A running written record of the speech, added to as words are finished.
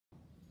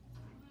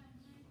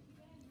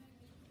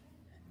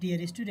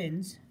Dear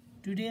students,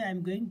 today I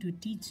am going to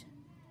teach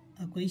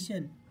a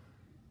question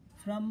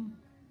from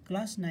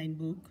class 9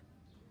 book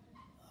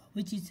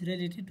which is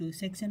related to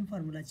section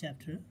formula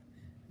chapter.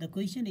 The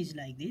question is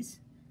like this: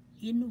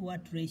 in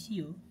what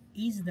ratio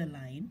is the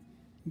line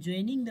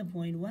joining the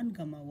point 1,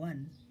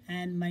 1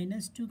 and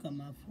minus 2,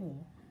 4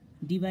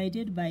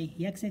 divided by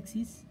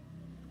x-axis?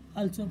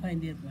 Also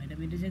find their point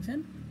of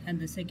intersection. And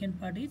the second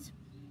part is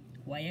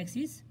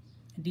y-axis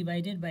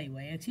divided by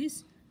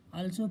y-axis.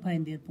 Also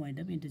find their point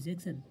of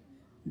intersection.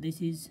 This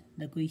is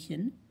the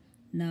question.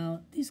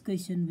 Now this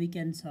question we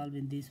can solve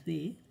in this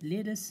way.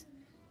 Let us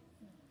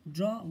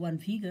draw one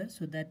figure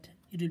so that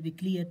it will be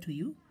clear to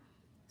you.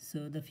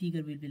 So the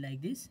figure will be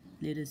like this.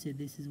 Let us say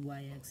this is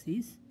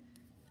y-axis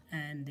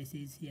and this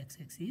is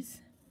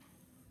x-axis.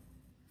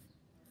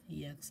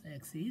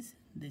 X-axis,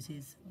 this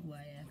is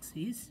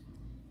y-axis,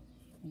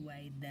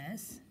 y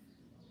dash,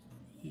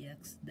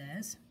 x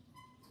dash.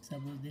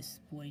 Suppose this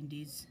point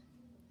is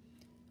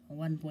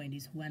one point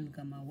is 1,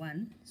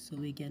 1, so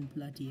we can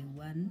plot here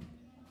 1,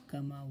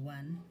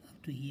 1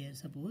 up to here.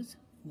 Suppose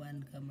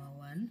 1,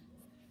 1.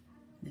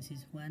 This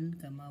is 1,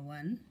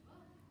 1,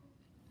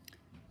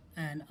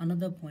 and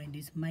another point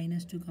is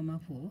minus 2,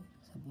 4.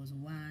 Suppose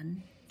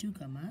 1, 2,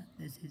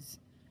 this is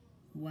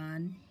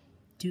 1,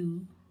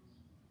 2,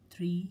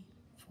 3,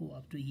 4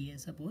 up to here.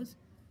 Suppose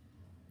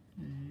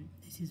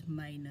this is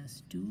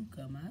minus 2,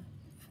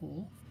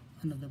 4.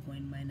 Another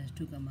point minus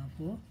 2,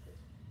 4.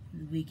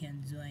 We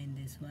can join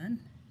this one.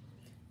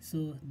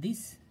 So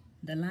this,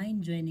 the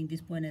line joining this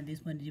point and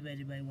this point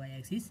divided by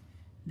y-axis,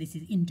 this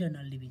is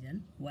internal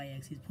division.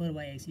 Y-axis, for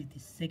y-axis,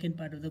 this second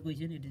part of the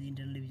question, it is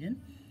internal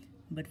division.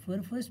 But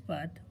for first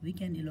part, we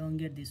can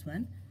elongate this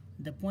one.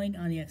 The point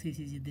on the axis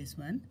is this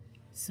one,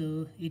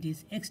 so it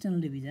is external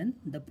division.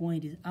 The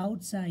point is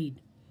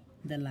outside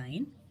the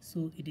line,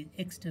 so it is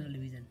external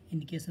division. In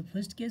the case of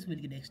first case, we'll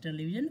get external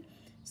division.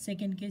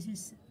 Second case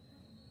is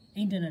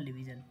internal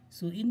division.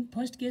 So in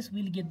first case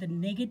we'll get the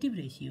negative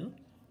ratio,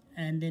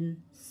 and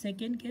then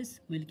second case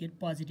we'll get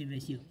positive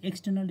ratio.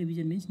 External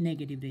division means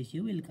negative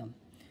ratio will come.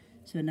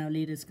 So now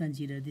let us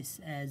consider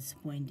this as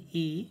point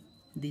A,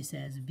 this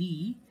as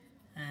B,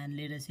 and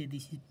let us say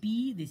this is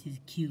P, this is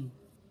Q.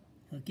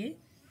 Okay,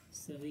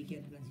 so we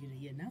can consider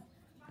here now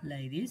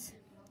like this.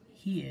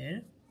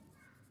 Here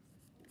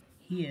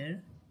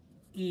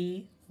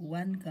A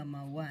 1,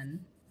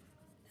 1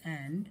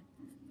 and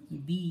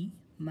B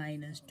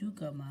minus 2,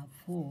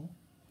 4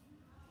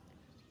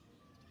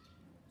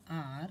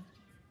 are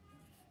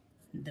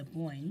the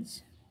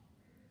points,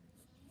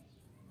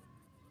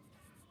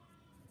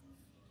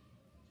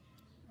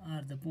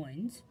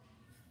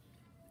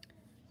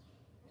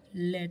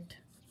 let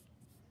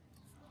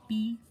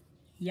P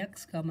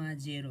x,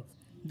 0.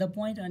 The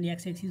point on the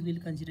x-axis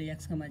will consider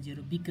x,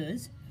 0,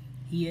 because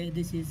here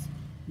this is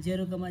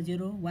 0,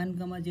 0, 1,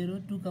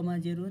 0, 2,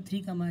 0,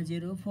 3,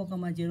 0,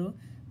 4, 0,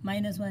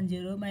 minus 1,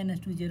 0, minus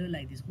 2, 0,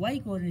 like this. Y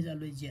coordinate is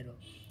always 0,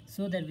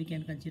 so that we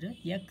can consider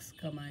x,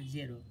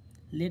 0.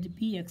 Let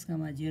P x,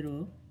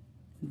 0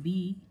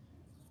 be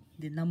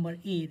the number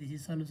A. This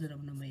is solution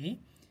of number A.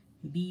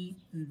 Be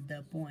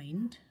the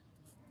point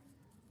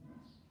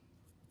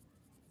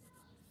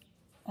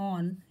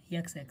on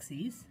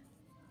x-axis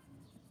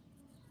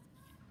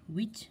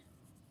which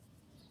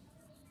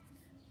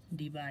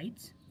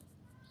divides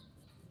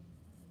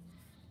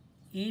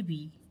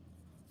AB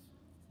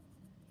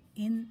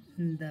in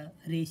the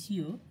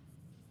ratio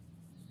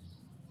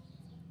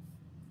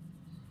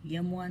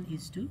m1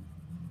 is to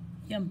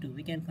m2.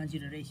 We can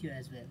consider ratio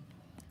as well.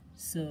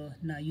 So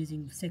now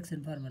using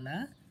section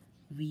formula,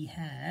 we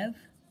have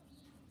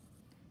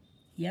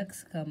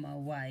x,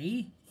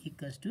 y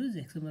equals to,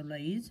 section formula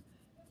is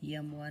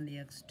m1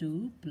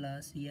 x2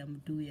 plus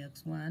m2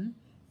 x1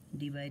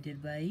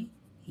 divided by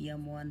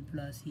m1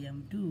 plus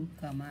m2,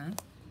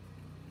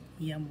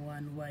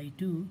 m1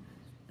 y2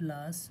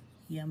 plus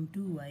m2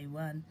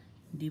 y1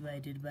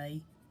 divided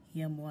by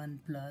m1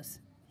 plus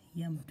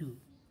m2.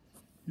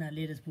 Now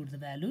let us put the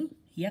value.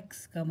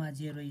 X,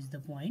 0 is the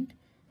point.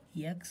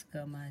 X,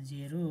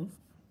 0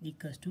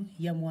 equals to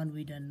m1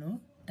 we don't know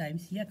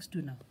times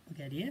x2 now.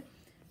 Okay, here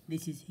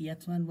this is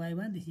x1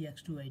 y1, this is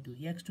x2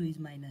 y2. x2 is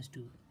minus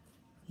 2.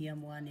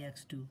 m1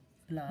 x2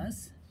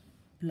 plus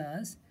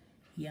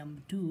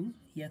m2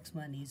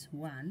 x1 is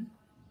 1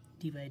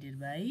 divided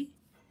by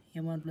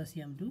m1 plus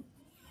m2,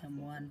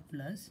 m1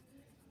 plus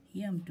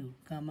m2,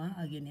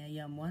 again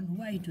here m1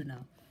 y2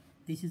 now.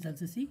 This is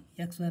also see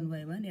x1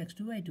 y1,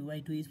 x2 y2.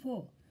 y2 is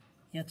 4,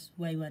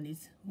 y1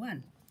 is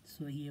 1.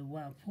 So here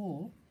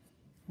 4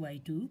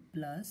 y2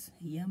 plus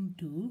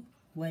m2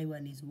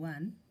 y1 is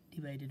 1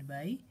 divided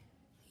by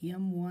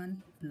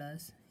m1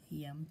 plus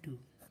m2.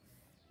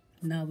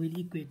 Now we'll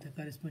equate the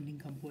corresponding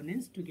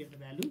components to get the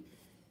value.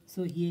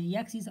 So here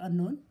x is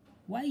unknown,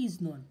 y is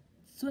known,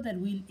 so that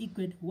we'll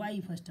equate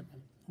y first of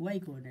all, y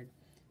coordinate.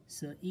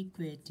 So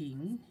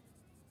equating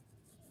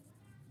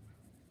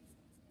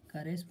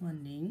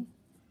corresponding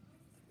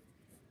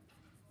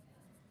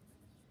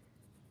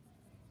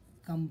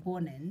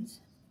components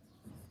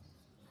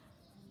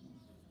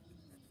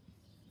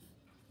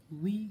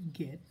we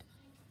get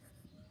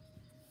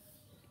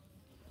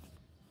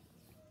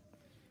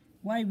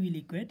y will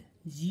equate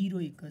 0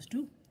 equals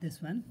to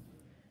this one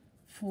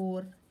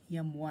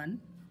 4m1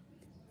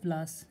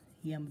 plus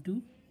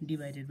m2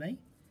 divided by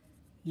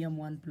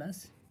m1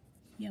 plus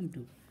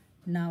m2.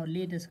 Now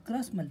let us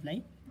cross multiply.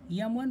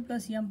 m1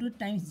 plus m2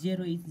 times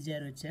 0 is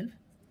 0 itself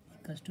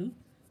equals to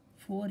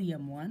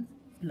 4m1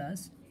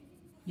 plus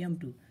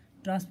m2.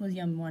 Transpose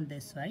m1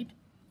 this side,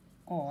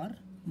 or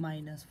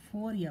minus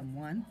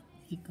 4m1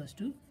 equals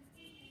to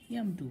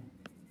m2,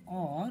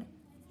 or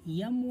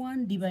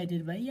m1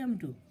 divided by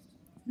m2.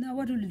 Now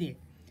what will be there?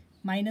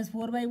 Minus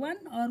 4 by 1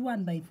 or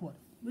 1 by 4?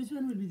 Which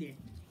one will be there?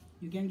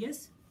 You can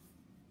guess.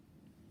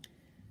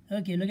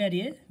 Okay, look at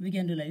here. We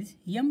can do like this.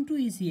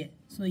 m2 is here.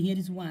 So here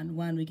is 1.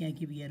 1 we can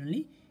keep here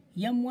only.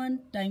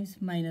 m1 times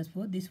minus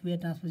 4. This we are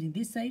transposing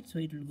this side. So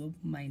it will go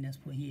minus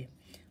 4 here.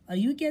 Or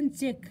you can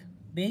check,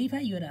 verify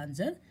your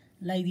answer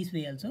like this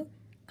way also.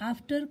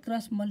 After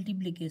cross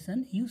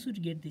multiplication, you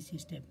should get this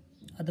step.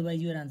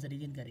 Otherwise your answer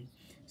is incorrect.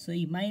 So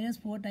minus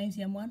 4 times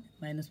m1,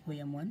 minus 4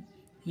 m1.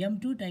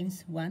 m2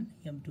 times 1,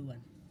 m2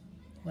 1.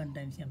 1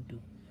 times m2.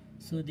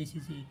 So this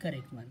is a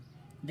correct one.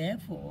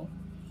 Therefore,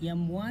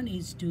 m1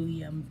 is to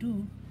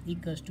m2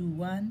 equals to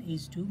 1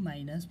 is to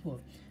minus 4.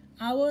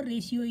 Our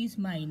ratio is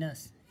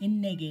minus in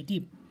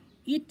negative.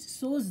 It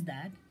shows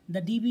that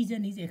the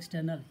division is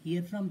external.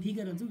 Here from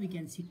figure also we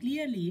can see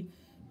clearly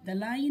the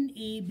line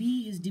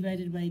AB is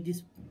divided by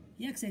this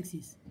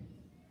x-axis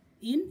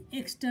in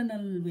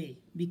external way,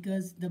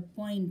 because the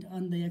point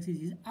on the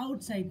x-axis is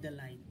outside the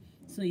line.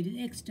 So it is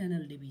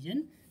external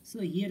division. So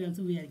here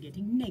also we are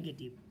getting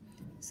negative.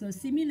 So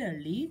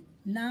similarly,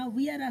 now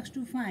we are asked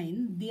to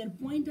find their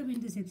point of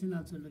intersection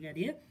also. Look at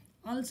here.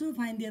 Also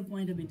find their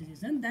point of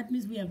intersection. That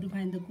means we have to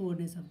find the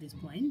coordinates of this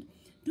point.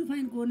 To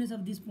find coordinates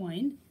of this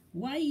point,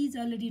 y is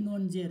already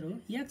known 0.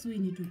 X we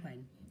need to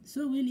find.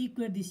 So we'll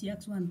equate this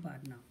x1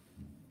 part now.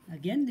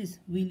 Again this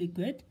will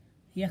equate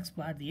x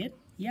part here.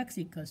 X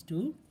equals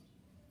to,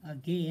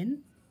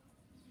 again,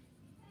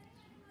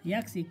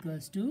 x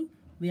equals to,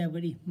 we have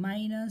got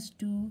minus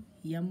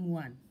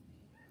 2m1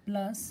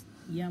 plus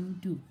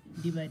m2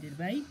 divided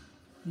by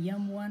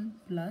m1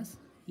 plus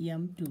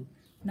m2.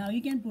 Now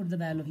you can put the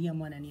value of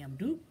m1 and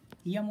m2.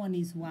 m1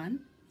 is 1,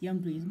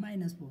 m2 is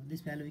minus 4. This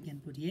value we can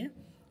put here.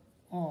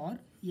 Or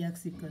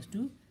x equals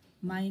to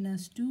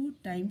minus 2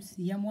 times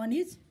m1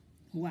 is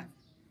 1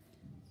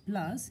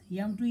 plus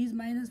m2 is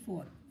minus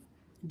 4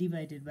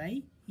 divided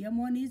by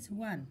m1 is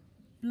 1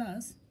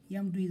 plus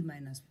m2 is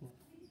minus 4.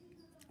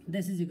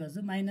 This is equals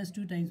to minus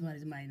 2 times 1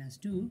 is minus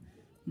 2,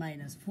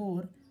 minus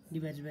 4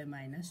 divided by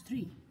minus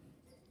 3.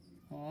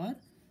 Or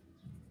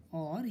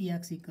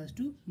x equals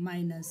to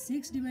minus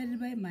 6 divided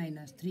by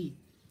minus 3.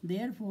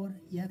 Therefore,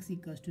 x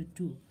equals to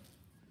 2.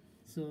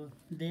 So,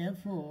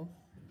 therefore,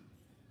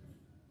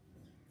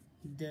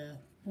 the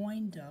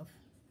point of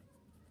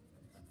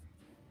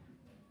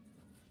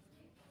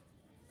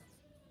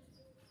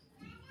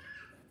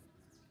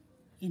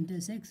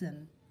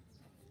intersection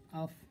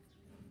of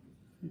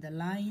the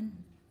line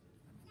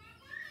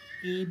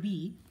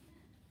AB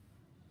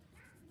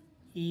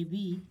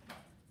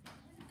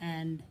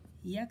and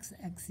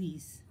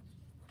x-axis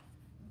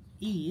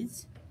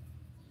is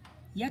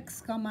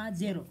x comma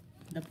 0.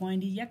 The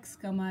point is x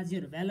comma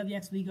 0. Value of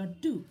x we got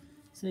 2.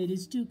 So it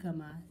is 2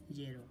 comma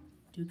 0.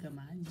 2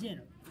 comma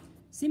 0.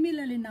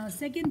 Similarly, now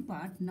second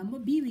part, number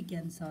B we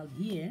can solve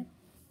here.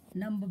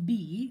 Number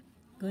B,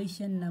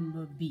 question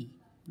number B.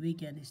 We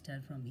can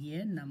start from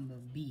here. Number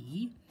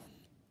B.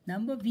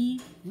 Number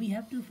B, we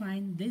have to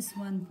find this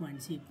one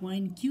point. See,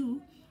 point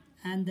Q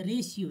and the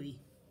ratio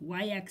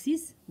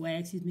y-axis.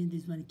 Y-axis means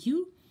this one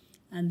Q.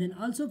 And then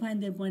also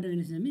find their point of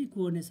intersection, means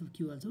coordinates of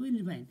Q also we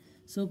will find.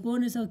 So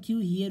coordinates of Q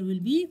here will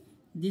be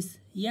this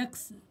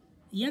x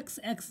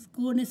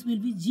coordinates will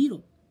be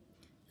 0.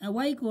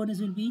 Y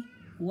coordinates will be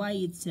y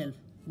itself.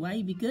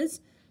 Why? Because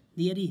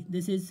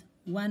this is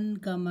 1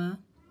 comma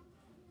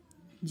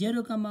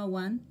 0 comma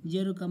 1,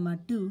 0 comma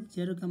 2,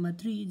 0 comma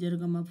 3, 0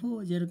 comma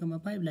 4, 0 comma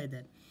 5 like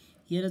that.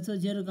 Here also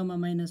 0 comma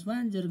minus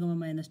 1, 0 comma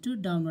minus 2,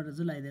 downward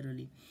also like that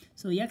only.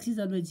 So x is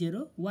always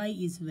 0, y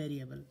is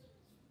variable.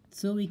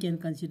 So we can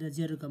consider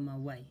 0 comma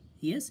y.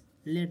 Yes,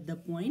 let the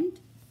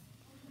point.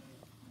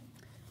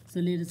 So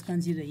let us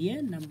consider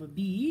here number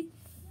B.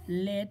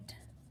 Let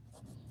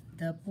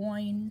the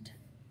point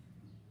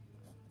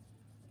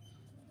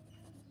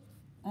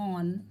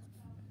on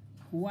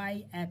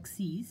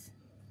y-axis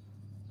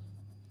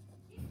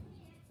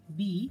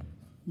be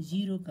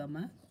 0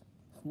 comma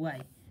y,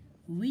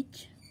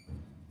 which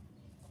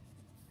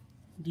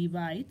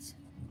divides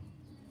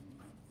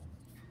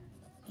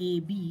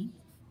AB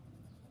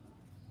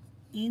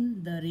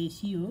in the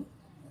ratio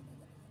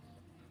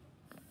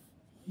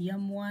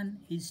m1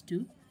 is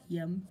to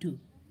m2.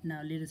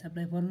 Now let us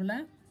apply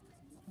formula.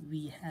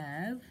 We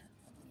have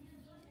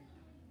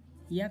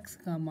x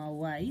comma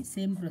y,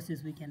 same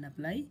process we can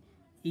apply,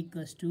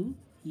 equals to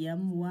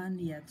m1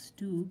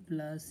 x2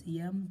 plus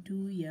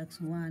m2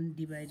 x1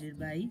 divided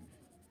by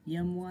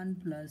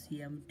m1 plus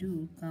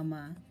m2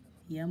 comma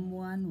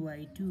m1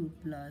 y2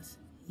 plus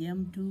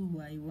m2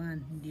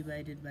 y1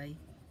 divided by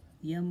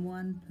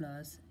m1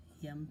 plus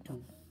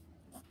m2.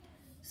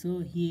 So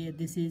here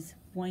this is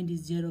point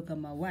is 0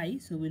 comma y,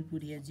 so we'll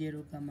put here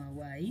 0 comma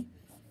y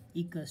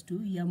equals to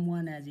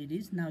m1 as it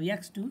is. Now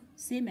x2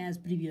 same as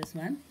previous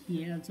one,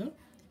 here also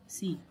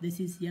see this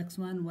is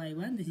x1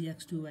 y1, this is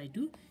x2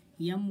 y2.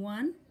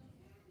 m1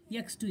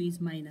 x2 is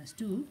minus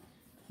 2,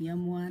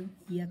 m1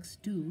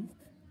 x2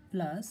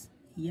 plus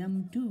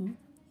m2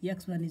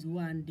 x1 is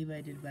 1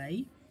 divided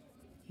by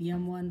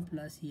m1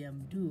 plus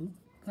m2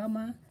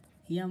 comma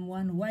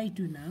m1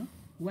 y2. Now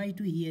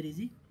y2 here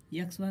is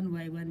x1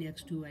 y1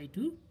 x2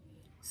 y2,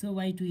 so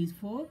y2 is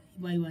 4,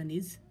 y1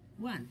 is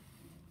 1.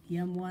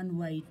 m1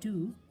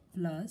 y2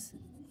 plus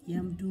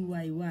m2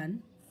 y1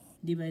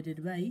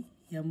 divided by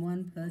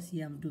m1 plus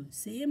m2.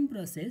 Same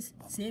process,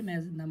 same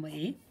as number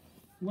A,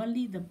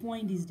 only the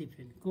point is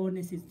different,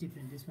 coordinates is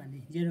different. This one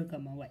is 0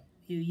 comma y,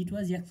 it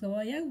was x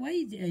comma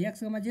y,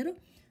 x comma 0,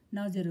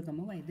 now 0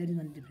 comma y, that is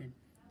one different.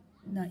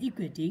 Now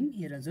equating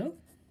here also,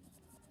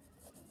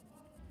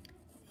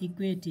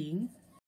 equating